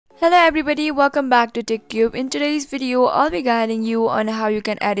Hello everybody, welcome back to TechCube. In today's video, I'll be guiding you on how you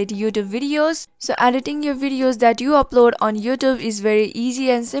can edit YouTube videos. So editing your videos that you upload on YouTube is very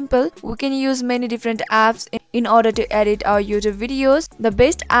easy and simple. We can use many different apps in order to edit our YouTube videos. The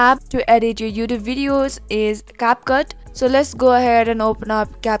best app to edit your YouTube videos is CapCut. So let's go ahead and open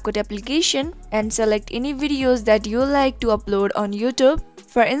up CapCut application and select any videos that you like to upload on YouTube.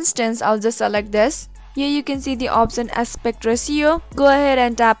 For instance, I'll just select this. Here you can see the option aspect ratio. Go ahead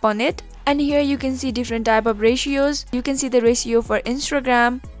and tap on it. And here you can see different type of ratios. You can see the ratio for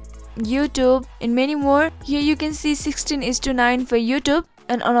Instagram, YouTube, and many more. Here you can see 16:9 for YouTube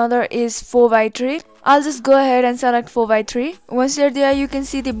and another is 4:3. I'll just go ahead and select 4:3. Once you're there, you can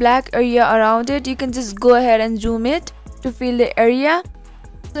see the black area around it. You can just go ahead and zoom it to fill the area.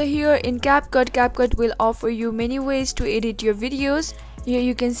 So here in CapCut, CapCut will offer you many ways to edit your videos. Here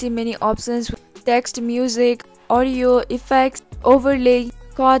you can see many options: text, music, audio, effects, overlay,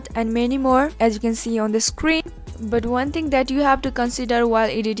 cut, and many more, as you can see on the screen. But one thing that you have to consider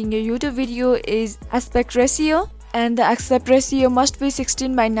while editing your YouTube video is aspect ratio, and the aspect ratio must be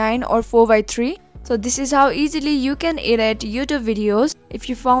 16:9 or 4:3. So this is how easily you can edit YouTube videos. If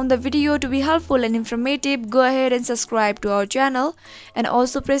you found the video to be helpful and informative, go ahead and subscribe to our channel and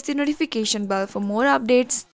also press the notification bell for more updates.